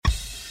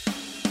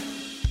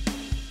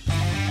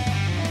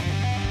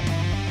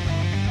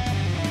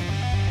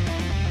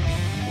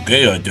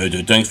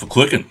Okay, thanks for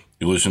clicking.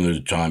 You listen to the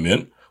Time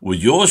In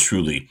with yours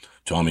truly,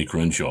 Tommy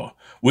Crenshaw.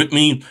 With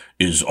me,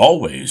 as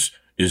always,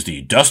 is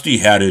the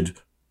dusty-hatted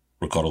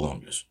Ricardo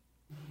Longus.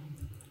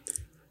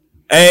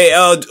 Hey,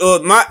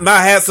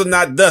 my hats are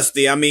not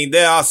dusty. I mean,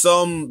 there are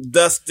some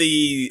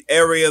dusty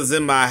areas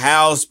in my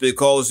house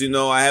because,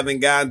 I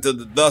haven't gotten to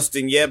the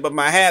dusting yet, but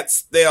my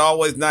hats, they're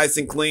always nice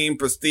and clean,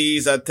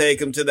 prestige. I take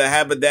them to the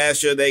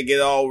haberdasher. They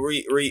get all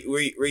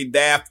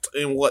redaft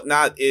and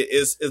whatnot.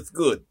 It's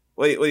good.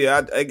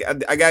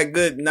 I got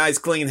good, nice,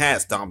 clean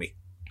hats, Tommy.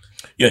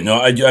 Yeah,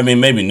 no, I mean,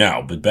 maybe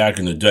now, but back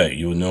in the day,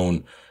 you were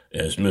known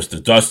as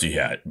Mr. Dusty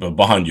Hat, but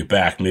behind your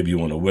back, maybe you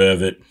weren't aware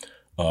of it.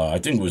 I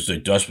think it was the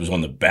dust was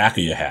on the back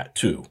of your hat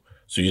too,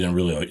 so you didn't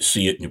really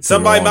see it. And you put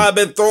somebody it on. Might have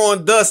been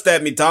throwing dust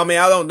at me, Tommy.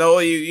 I don't know.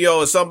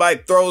 If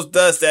somebody throws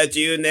dust at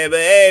you and they be,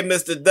 hey,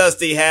 Mr.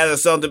 Dusty Hat or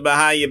something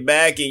behind your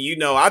back,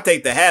 and I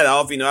take the hat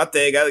off. I got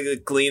to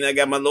get clean. I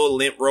got my little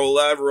lint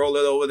roller. I roll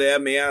it over there,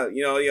 man.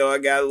 I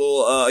got a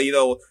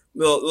little,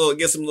 little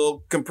get some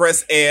little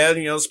compressed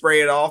air,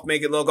 spray it off,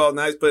 make it look all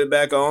nice, put it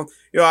back on.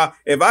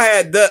 If I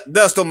had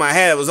dust on my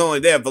hat, it was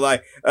only there for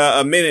like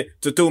a minute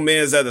to 2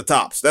 minutes at the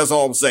tops. That's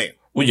all I'm saying.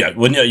 Well,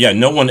 yeah.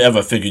 No one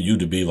ever figured you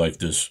to be like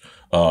this,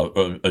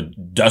 a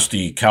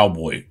dusty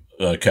cowboy,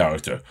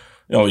 character.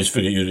 You always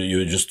figured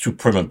you're just too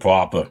prim and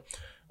proper,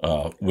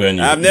 I've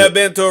never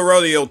been to a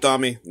rodeo,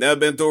 Tommy. Never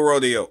been to a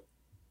rodeo.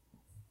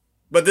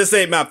 But this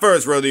ain't my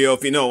first rodeo,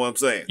 if you know what I'm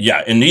saying.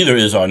 Yeah, and neither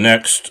is our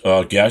next,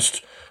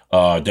 guest,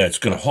 that's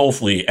gonna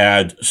hopefully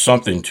add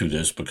something to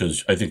this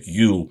because I think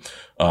you,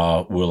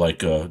 were like,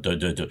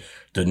 the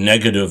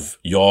negative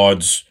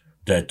yards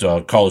that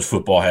college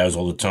football has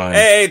all the time.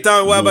 Hey,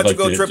 Tommy, why about you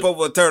go trip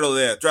over a turtle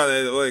there?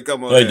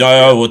 Come on.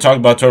 We'll talk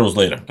about turtles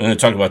later. I'm going to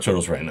talk about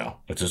turtles right now.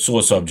 It's a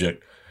sore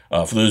subject.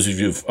 For those of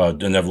you who've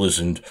never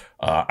listened,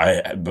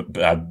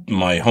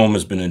 my home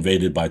has been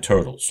invaded by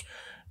turtles.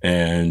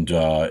 And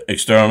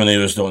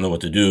exterminators don't know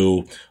what to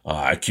do.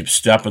 I keep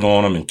stepping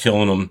on them and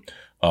killing them.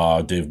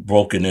 They've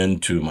broken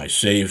into my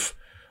safe,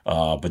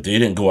 but they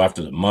didn't go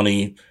after the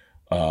money.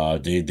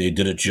 They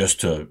did it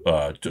just to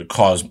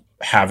cause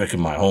havoc in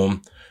my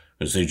home.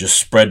 Because they just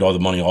spread all the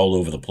money all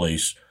over the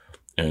place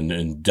and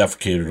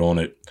defecated on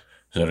it.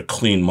 They had to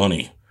clean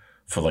money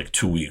for like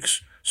 2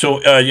 weeks. So,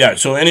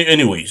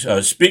 anyways,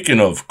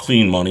 speaking of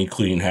clean money,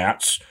 clean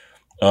hats,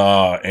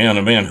 and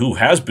a man who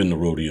has been to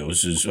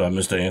rodeos is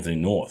Mr. Anthony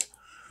North.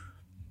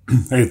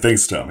 Hey,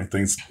 thanks, Tommy.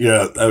 Thanks.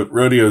 Yeah,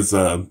 rodeos,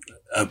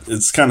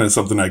 it's kind of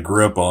something I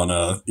grew up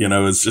on.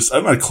 It's just,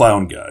 I'm a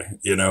clown guy.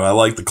 I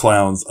like the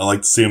clowns. I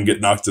like to see them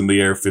get knocked in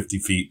the air 50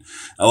 feet.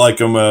 I like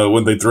them,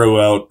 when they throw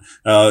out,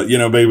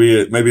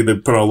 maybe they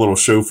put on a little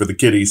show for the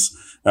kiddies.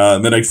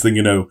 And the next thing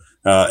you know,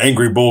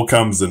 Angry Bull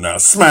comes and,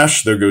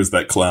 smash, there goes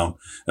that clown.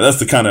 And that's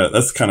the kind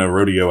of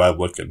rodeo I'm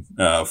looking,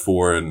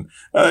 for. And,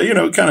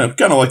 kind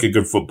of like a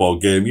good football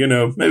game,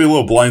 maybe a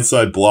little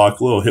blindside block,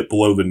 a little hit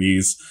below the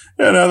knees,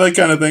 that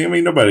kind of thing. I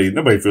mean,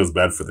 nobody feels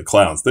bad for the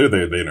clowns. They're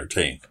there, they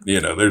entertain.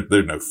 There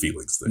are no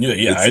feelings there.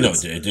 Yeah, I know.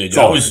 It's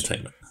all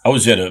entertainment. I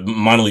was at a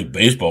minor league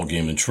baseball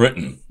game in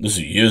Trenton. This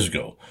is years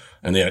ago.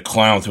 And they had a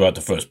clown throughout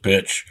the first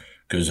pitch.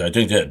 Cause I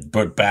think that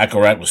Burt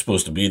Bacharach was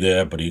supposed to be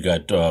there, but he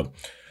got,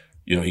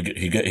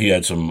 he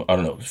had some, I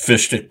don't know,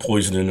 fish stick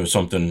poisoning or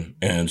something.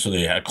 And so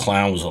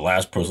clown was the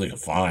last person they could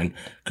find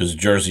because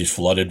Jersey's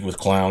flooded with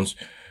clowns.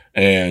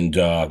 And,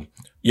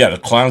 the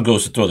clown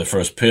goes to throw the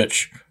first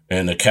pitch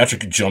and the catcher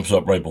jumps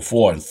up right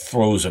before and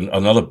throws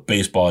another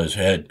baseball at his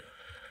head.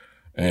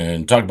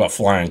 And talk about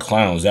flying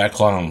clowns. That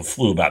clown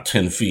flew about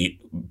 10 feet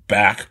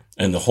back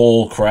and the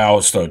whole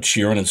crowd started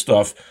cheering and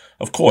stuff.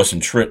 Of course, in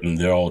Trenton,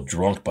 they're all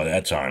drunk by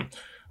that time.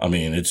 I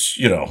mean, it's,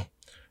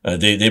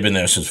 they've been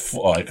there since,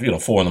 4 in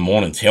the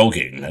morning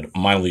tailgating at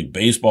minor league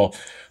baseball.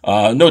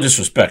 No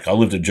disrespect. I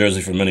lived in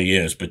Jersey for many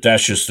years, but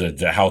that's just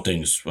how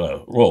things,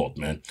 rolled,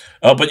 man.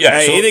 But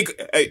yeah.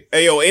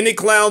 Any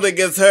clown that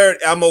gets hurt,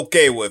 I'm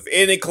okay with.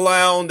 Any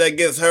clown that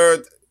gets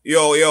hurt,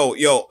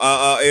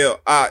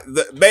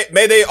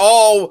 may they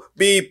all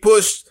be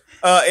pushed,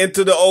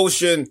 into the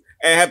ocean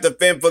and have to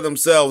fend for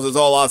themselves is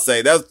all I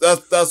say.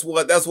 That's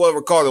what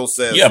Ricardo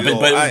says. Yeah,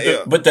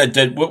 but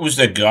that what was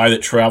that guy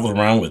that traveled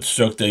around with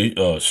Cirque du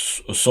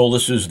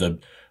Soleil's, the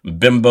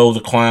Bimbo the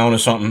clown or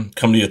something,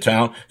 come to your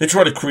town? They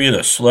try to create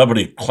a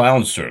celebrity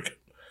clown circuit.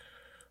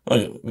 I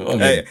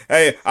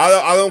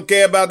don't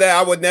care about that.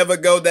 I would never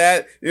go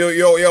that.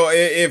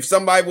 If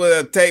somebody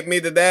would take me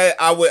to that,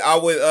 I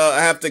would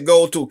have to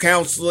go to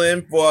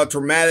counseling for a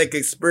traumatic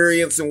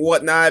experience and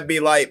whatnot. It'd be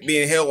like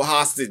being held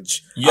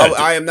hostage. Yeah,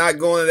 I am not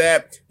going to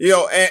that.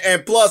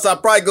 And plus I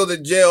probably go to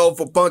jail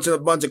for punching a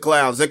bunch of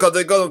clowns because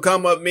they're going to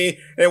come up to me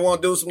and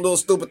want to do some little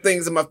stupid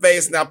things in my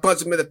face and I'll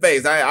punch them in the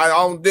face. I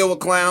don't deal with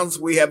clowns.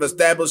 We have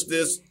established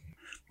this.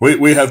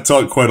 We have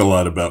talked quite a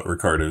lot about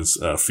Ricardo's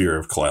fear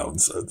of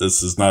clowns.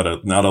 This is not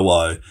a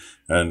lie.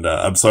 And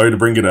I'm sorry to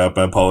bring it up.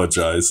 I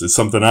apologize. It's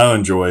something I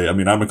enjoy. I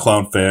mean, I'm a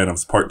clown fan. I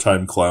was a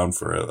part-time clown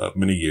for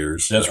many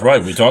years. That's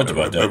right. We talked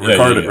about that.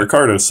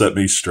 Ricardo set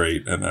me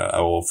straight, and I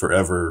will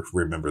forever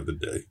remember the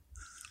day.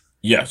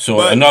 Yeah,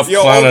 so enough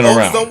clowning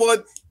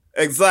around.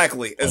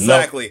 Exactly.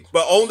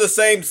 But on the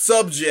same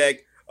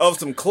subject of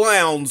some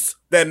clowns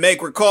that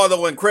make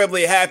Ricardo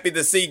incredibly happy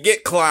to see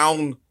get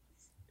clowned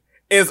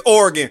is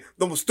Oregon.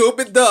 Them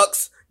stupid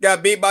Ducks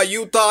got beat by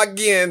Utah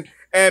again,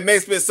 and it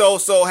makes me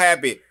so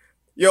happy.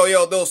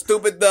 Yo, those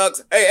stupid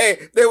Ducks.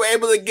 Hey, they were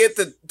able to get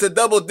to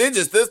double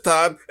digits this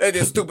time. And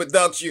these stupid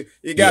Ducks, you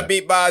got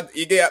beat by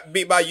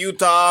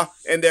Utah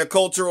and their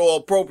cultural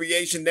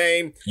appropriation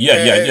name.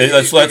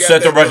 Let's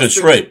set the record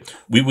straight.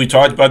 We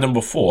talked about them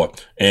before,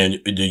 and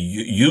the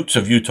Utes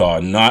of Utah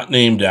are not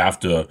named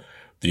after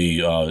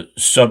the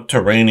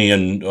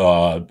subterranean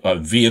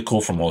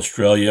vehicle from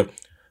Australia.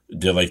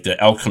 They're like the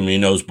El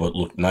Caminos, but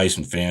look nice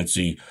and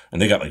fancy,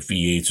 and they got like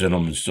V8s in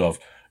them and stuff.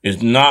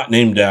 Is not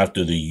named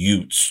after the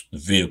Utes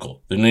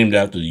vehicle. They're named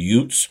after the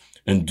Utes,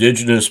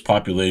 indigenous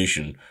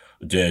population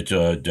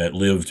that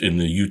lived in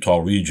the Utah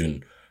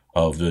region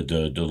of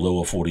the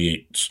lower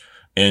 48s.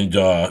 And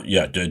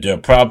they're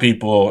proud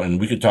people, and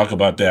we could talk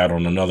about that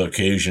on another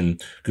occasion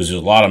because there's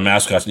a lot of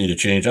mascots need to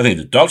change. I think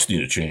the Ducks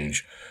need to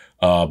change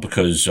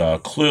because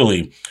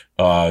clearly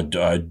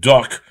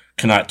Duck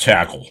cannot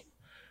tackle,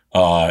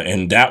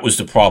 and that was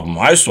the problem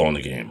I saw in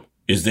the game.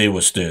 Is they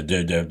were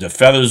their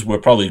feathers were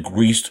probably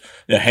greased.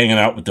 They're hanging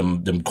out with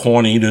them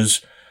corn eaters,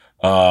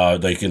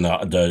 like in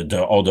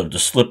the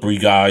slippery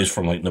guys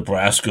from like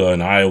Nebraska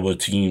and Iowa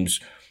teams.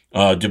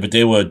 But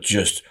they were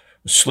just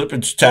slipping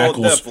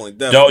tackles. Definitely.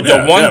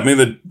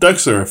 The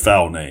Ducks are a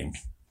foul name.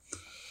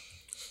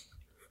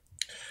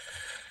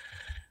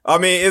 I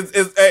mean,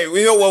 hey,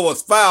 you know what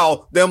was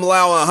foul? Them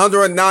allowing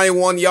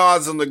 191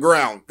 yards on the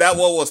ground. That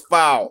what was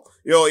foul.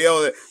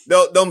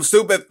 Them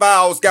stupid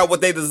fouls got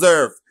what they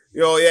deserve.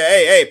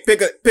 Hey,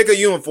 pick a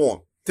uniform.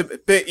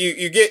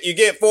 You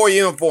get 4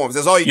 uniforms.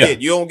 That's all you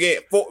get. You don't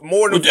get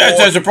more than 4.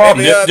 That's the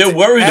problem. They're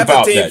worried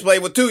about that. Teams play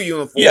with 2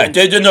 uniforms. Yeah,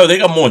 they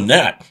got more than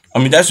that. I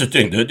mean, that's the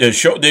thing.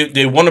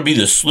 They want to be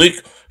the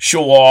slick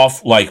show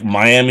off like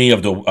Miami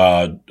of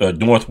the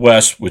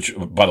Northwest, which,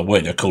 by the way,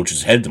 their coach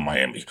is head to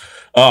Miami.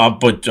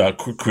 But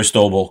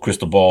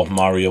Cristobal,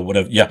 Mario,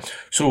 whatever. Yeah.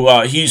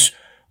 So he's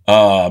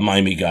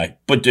Miami guy.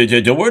 But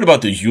they're worried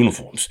about these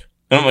uniforms.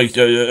 And I'm like,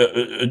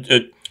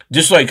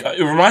 just like,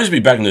 it reminds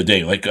me back in the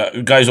day, like,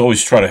 guys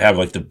always try to have,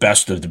 like, the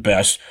best of the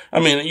best. I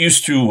mean, it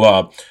used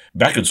to,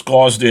 back in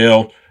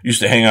Scarsdale, used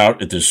to hang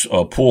out at this,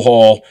 pool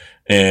hall,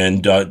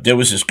 and, there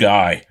was this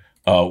guy,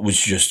 was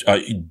just,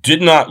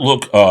 did not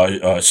look,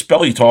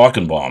 Spelly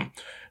Talkenbaum,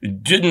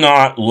 did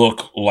not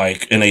look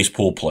like an ace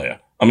pool player.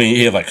 I mean,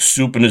 he had, like,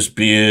 soup in his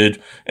beard,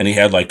 and he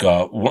had, like,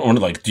 one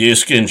of, like,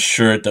 deerskin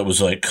shirt that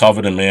was, like,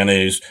 covered in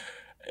mayonnaise,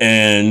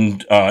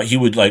 and, he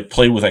would, like,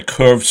 play with, like,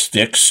 curved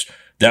sticks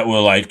that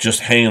were like just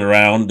hanging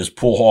around this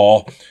pool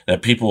hall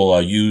that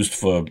people used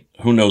for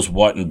who knows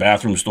what in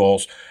bathroom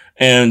stalls.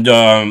 And,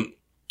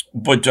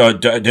 but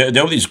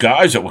there were these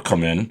guys that would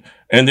come in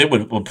and they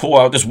would pull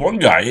out this one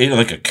guy. He had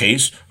like a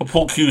case. A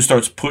pool cue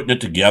starts putting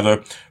it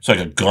together. It's like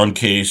a gun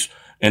case.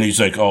 And he's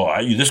like,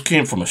 this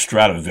came from a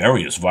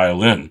Stradivarius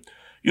violin.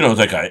 It's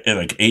like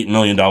 $8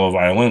 million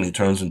violin. He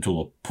turns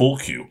into a pool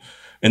cue.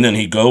 And then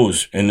he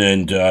goes and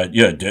then,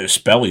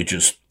 Spelly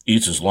just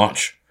eats his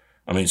lunch.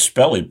 I mean,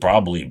 Spelly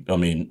probably,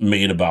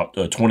 made about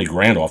 20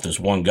 grand off this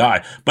one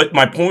guy. But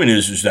my point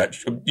is that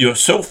you're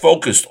so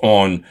focused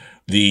on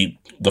the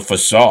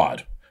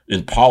facade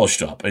and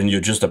polished up, and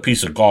you're just a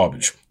piece of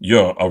garbage.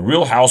 You're a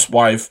real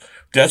housewife.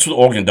 That's what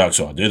Oregon Ducks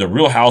are. They're the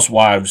real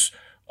housewives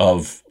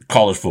of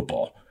college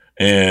football.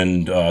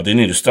 And they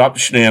need to stop the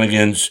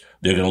shenanigans.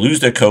 They're going to lose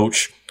their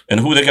coach.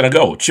 And who are they going to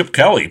go? Chip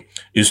Kelly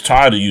is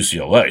tired of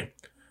UCLA.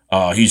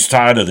 He's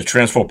tired of the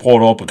transfer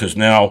portal because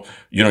now,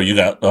 you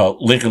got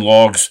Lincoln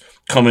Logs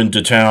coming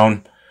to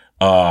town,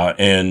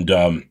 and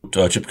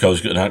Chip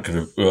Kelly's not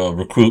going to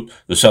recruit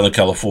the Southern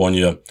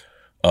California,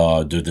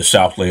 the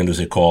Southland as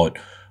they call it.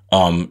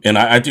 And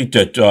I think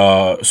that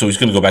so he's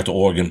going to go back to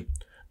Oregon,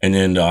 and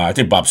then I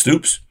think Bob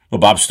Stoops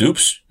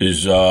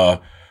is going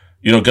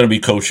to be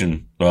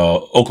coaching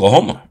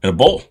Oklahoma in a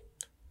bowl.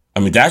 I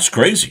mean, that's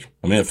crazy.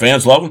 I mean, the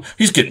fans love him.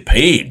 He's getting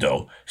paid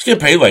though. He's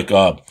getting paid like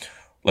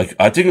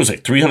I think it was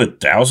like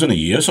 $300,000 a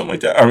year, something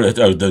like that,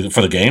 or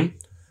for the game.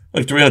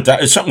 Like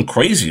 $300,000. It's something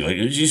crazy. Like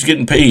he's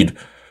getting paid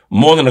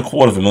more than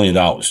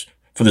 $250,000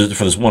 for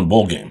this one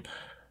bowl game.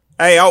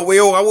 Hey, I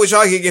wish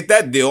I could get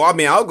that deal. I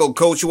mean, I'll go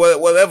coach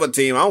whatever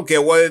team. I don't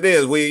care what it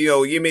is.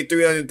 Give me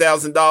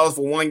 $300,000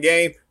 for one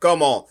game.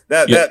 Come on,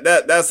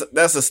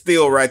 that's a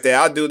steal right there.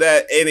 I'll do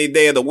that any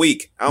day of the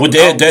week.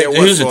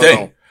 Here's the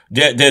thing.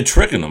 They're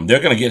tricking him.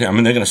 They're going to get him,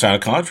 and they're going to sign a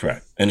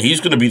contract. And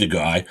he's going to be the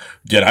guy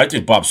that I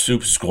think Bob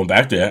Stoops is going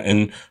back there,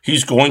 and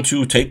he's going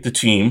to take the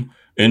team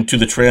into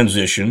the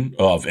transition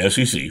of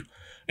SEC.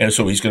 And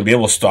so he's going to be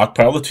able to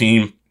stockpile the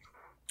team,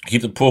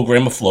 keep the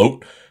program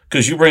afloat,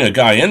 because you bring a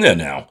guy in there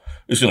now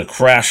who's going to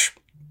crash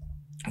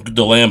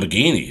the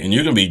Lamborghini, and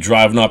you're going to be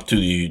driving up to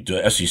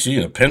the SEC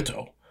in a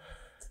Pinto.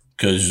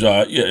 Because,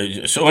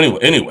 so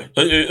anyway,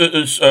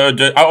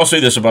 I'll say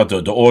this about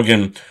the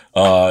Oregon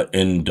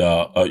and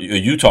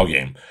Utah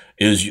game,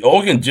 is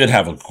Oregon did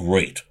have a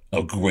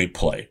great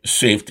play,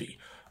 safety.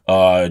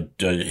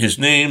 His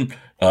name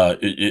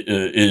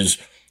is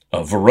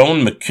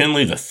Verone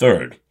McKinley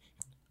III.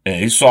 And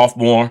he's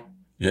sophomore.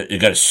 He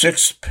got a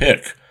 6th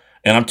pick.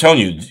 And I'm telling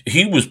you,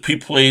 he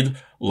played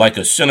like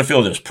a center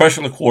fielder. There's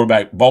pressure on the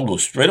quarterback. Ball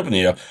goes straight up in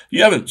the air.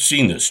 You haven't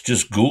seen this.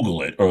 Just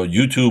Google it or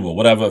YouTube or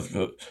whatever.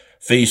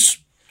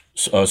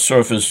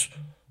 Surface,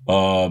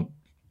 I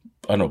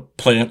don't know,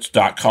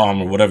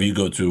 plants.com or whatever you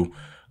go to.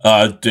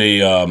 I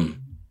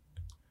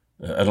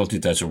don't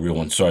think that's a real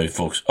one. Sorry,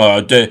 folks.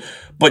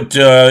 But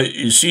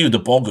you see the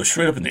ball goes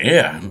straight up in the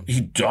air.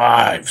 He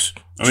dives.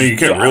 I mean, you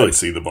can't really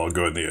see the ball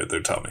go in the air there,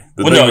 Tommy.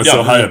 The thing was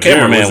so high up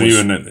there,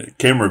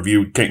 camera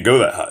view can't go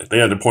that high. They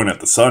had to point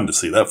at the sun to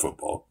see that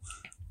football.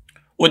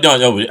 Well,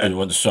 no, it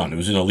wasn't the sun. It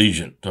was in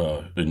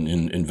Allegiant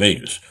in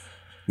Vegas.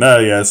 No,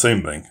 yeah,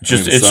 same thing.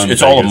 Just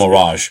it's all a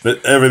mirage.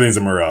 Everything's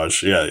a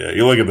mirage. Yeah.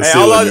 You look at the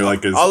ceiling, you're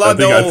like,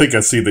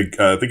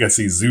 I think I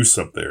see Zeus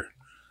up there.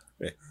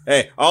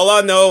 Hey, all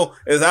I know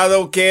is I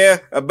don't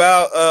care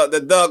about the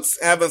Ducks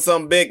having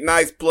some big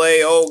nice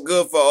play. Oh,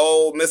 good for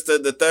old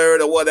Mr. the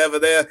Third or whatever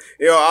there.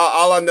 You know,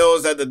 all I know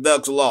is that the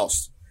Ducks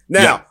lost.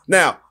 Now,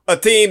 a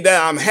team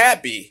that I'm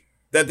happy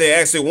that they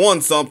actually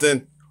won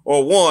something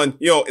or won,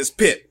 is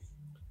Pitt.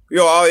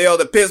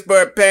 The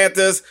Pittsburgh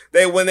Panthers,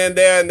 they went in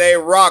there and they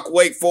rocked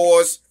Wake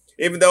Forest.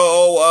 Even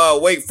though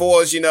Wake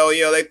Forest, they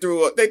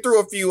threw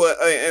a few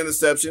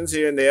interceptions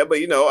here and there, but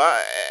it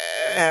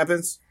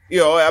happens.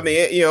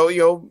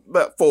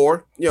 About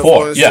 4.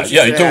 Four. Yeah,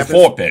 he threw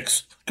 4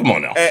 picks. Come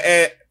on now.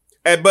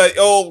 But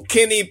old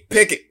Kenny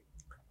Pickett,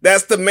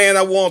 that's the man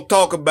I want to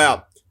talk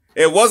about.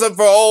 It wasn't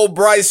for old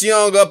Bryce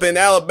Young up in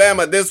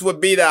Alabama, this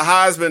would be the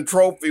Heisman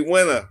Trophy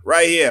winner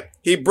right here.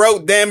 He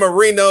broke Dan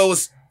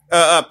Marino's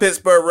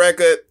Pittsburgh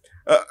record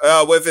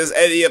with his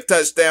 80th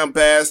touchdown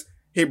pass.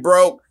 He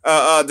broke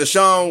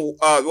Deshaun.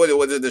 What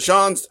was it?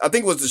 Deshaun's? I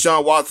think it was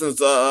Deshaun Watson's.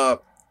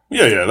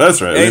 Yeah,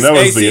 that's right. I mean, that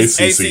was the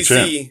ACC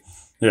champ.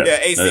 Yeah,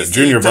 ACC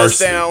junior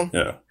touchdown.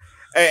 Varsity.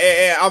 Yeah.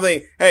 And I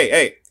mean,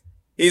 hey,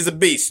 he's a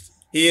beast.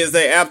 He is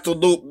an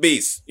absolute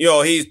beast.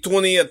 He's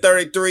 20 of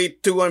 33,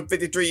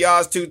 253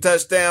 yards, 2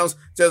 touchdowns,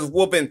 just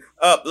whooping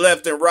up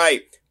left and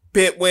right.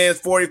 Pitt wins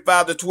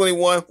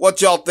 45-21.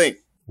 What y'all think?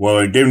 Well,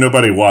 a game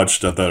nobody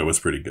watched, I thought it was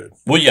pretty good.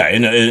 Well, yeah,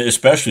 and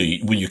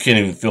especially when you can't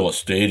even fill a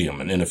stadium,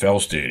 an NFL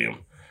stadium.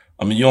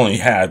 I mean, you only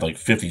had like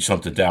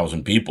 50-something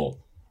thousand people.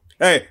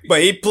 Hey,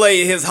 but he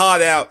played his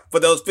heart out for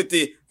those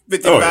 50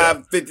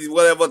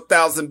 whatever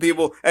thousand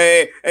people.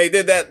 Hey,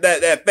 did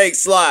that fake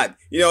slide.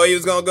 He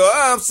was gonna go,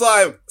 I'm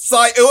slide,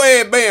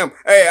 hey, bam.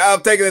 Hey, I'm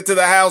taking it to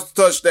the house,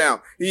 touchdown.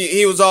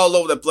 He was all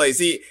over the place.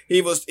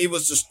 He was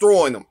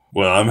destroying them.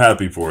 Well, I'm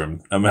happy for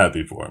him. I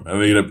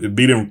mean,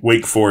 beating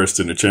Wake Forest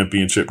in a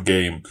championship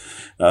game,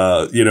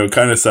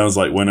 kind of sounds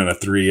like winning a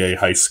 3A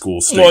high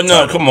school state title.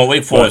 No, come on.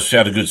 Wake Forest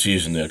had a good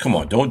season there. Come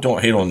on.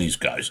 Don't hate on these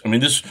guys. I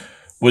mean, this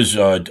was,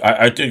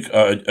 I think,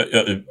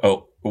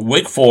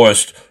 Wake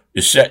Forest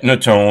is setting a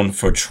tone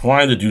for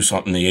trying to do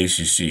something in the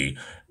ACC,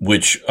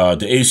 which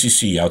the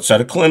ACC,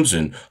 outside of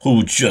Clemson,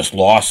 who just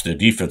lost their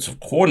defensive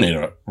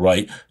coordinator,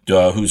 right,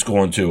 who's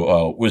going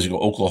to, where's he go,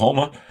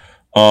 Oklahoma?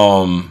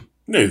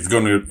 Yeah, there's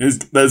going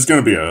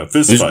to be a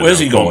fist fight. Where's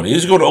he going?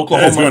 Is he going to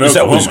Oklahoma? He's going to Is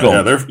that where he's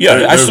going?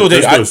 I still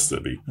think they're supposed to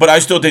be. But I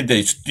still think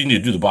they need to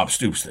do the Bob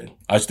Stoops thing.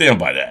 I stand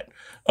by that.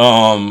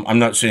 I'm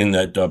not saying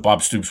that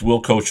Bob Stoops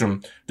will coach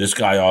him. This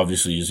guy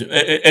obviously is.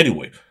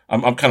 Anyway,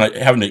 I'm kind of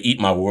having to eat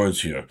my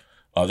words here.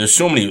 There's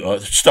so many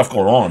stuff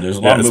going on. There's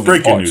a lot of moving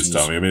breaking parts news,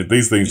 Tommy. I mean,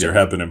 these things are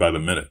happening by the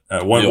minute.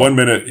 One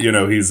minute,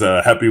 he's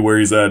happy where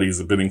he's at. He's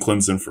been in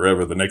Clemson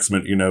forever. The next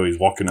minute, he's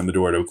walking in the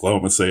door at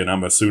Oklahoma saying,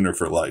 "I'm a Sooner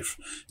for life."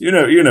 You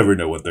never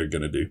know what they're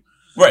going to do.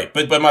 Right,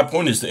 but my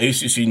point is the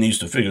ACC needs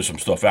to figure some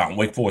stuff out, and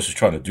Wake Forest is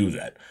trying to do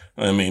that.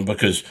 I mean,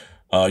 because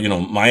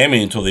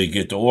Miami until they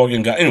get to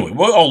Oregon. Anyway,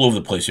 we're all over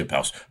the place here,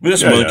 pals. We got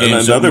some other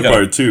games. And the other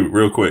part too,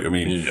 real quick. I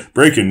mean,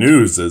 breaking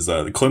news is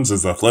the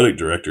Clemson's athletic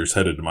director is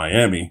headed to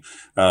Miami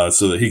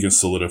so that he can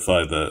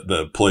solidify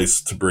the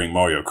place to bring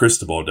Mario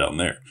Cristobal down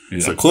there. Yeah.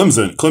 So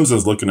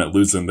Clemson's looking at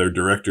losing their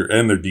director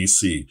and their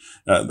DC.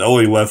 The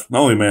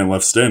only man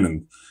left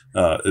standing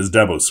is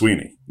Dabo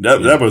Sweeney.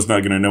 Dabo's not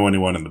going to know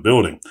anyone in the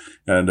building,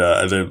 and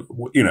then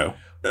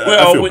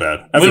I feel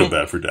bad. I feel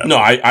bad for Dabo. No,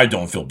 I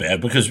don't feel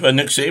bad because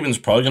Nick Saban's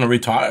probably going to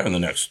retire in the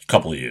next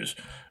couple of years,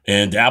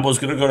 and Dabo's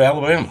going to go to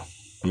Alabama.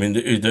 I mean,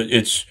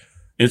 it's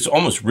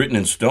almost written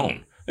in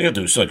stone. They got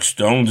those like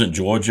stones in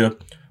Georgia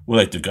where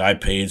like the guy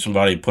paid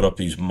somebody to put up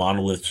these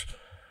monoliths,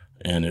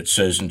 and it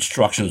says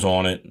instructions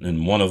on it,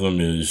 and one of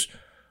them is,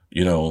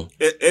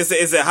 Is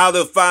it how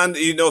to find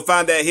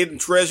that hidden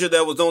treasure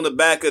that was on the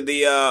back of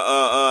the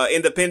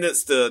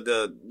Independence,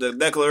 the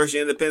Declaration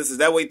of Independence? Is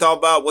that what you talk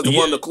about? Was it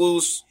one of the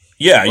clues?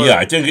 Yeah,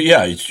 I think,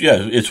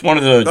 it's one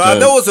of the. I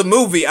know it's a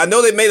movie. I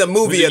know they made a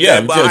movie of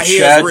that, but I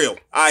hear it's real.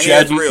 I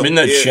hear it's real. Isn't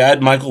that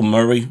Chad Michael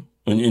Murray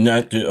in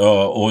that,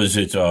 or is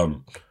it,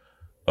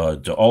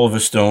 Oliver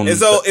Stone.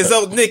 It's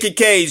old Nicky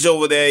Cage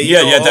over there.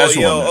 That's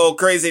the one. Oh,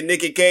 crazy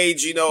Nicky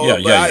Cage.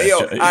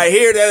 I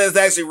hear that it's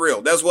actually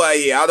real. That's what I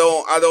hear. I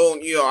don't.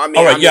 I mean,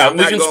 all right, I'm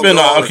we can spin.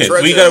 Okay,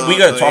 we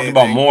got to talk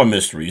about more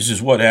mysteries. This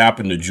is what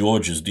happened to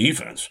Georgia's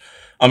defense.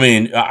 I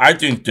mean, I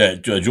think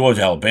that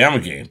Georgia-Alabama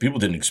game, people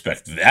didn't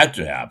expect that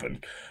to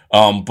happen.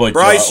 But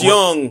Bryce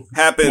Young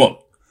happened.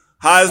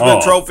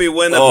 Heisman Trophy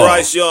winner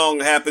Bryce Young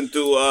happened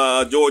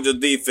to Georgia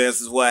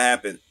defense is what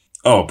happened.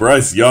 Oh,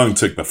 Bryce Young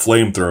took the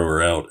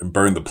flamethrower out and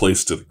burned the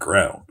place to the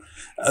ground.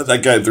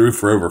 That guy threw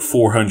for over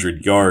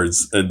 400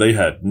 yards, and they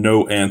had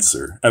no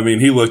answer. I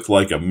mean, he looked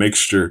like a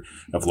mixture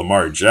of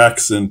Lamar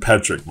Jackson,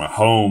 Patrick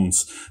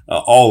Mahomes,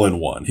 all in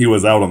one. He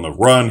was out on the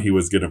run. He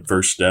was getting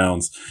first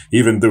downs. He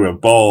even threw a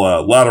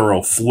ball,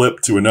 lateral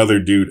flip to another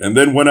dude, and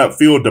then went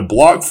upfield to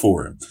block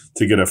for him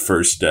to get a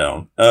first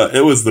down.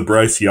 It was the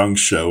Bryce Young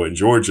show, and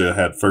Georgia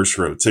had first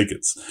row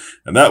tickets,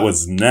 and that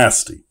was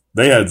nasty.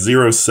 They had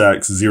 0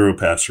 sacks, 0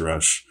 pass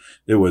rush.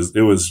 It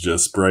was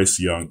just Bryce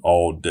Young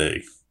all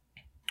day.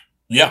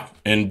 Yeah,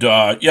 and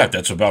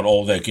that's about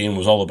all that game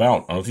was all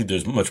about. I don't think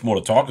there's much more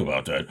to talk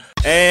about that.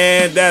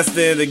 And that's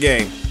the end of the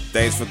game.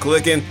 Thanks for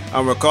clicking.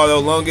 I'm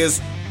Ricardo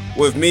Lungus.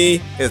 With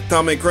me is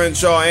Tommy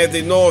Crenshaw,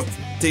 Anthony North,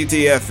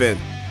 TTFN.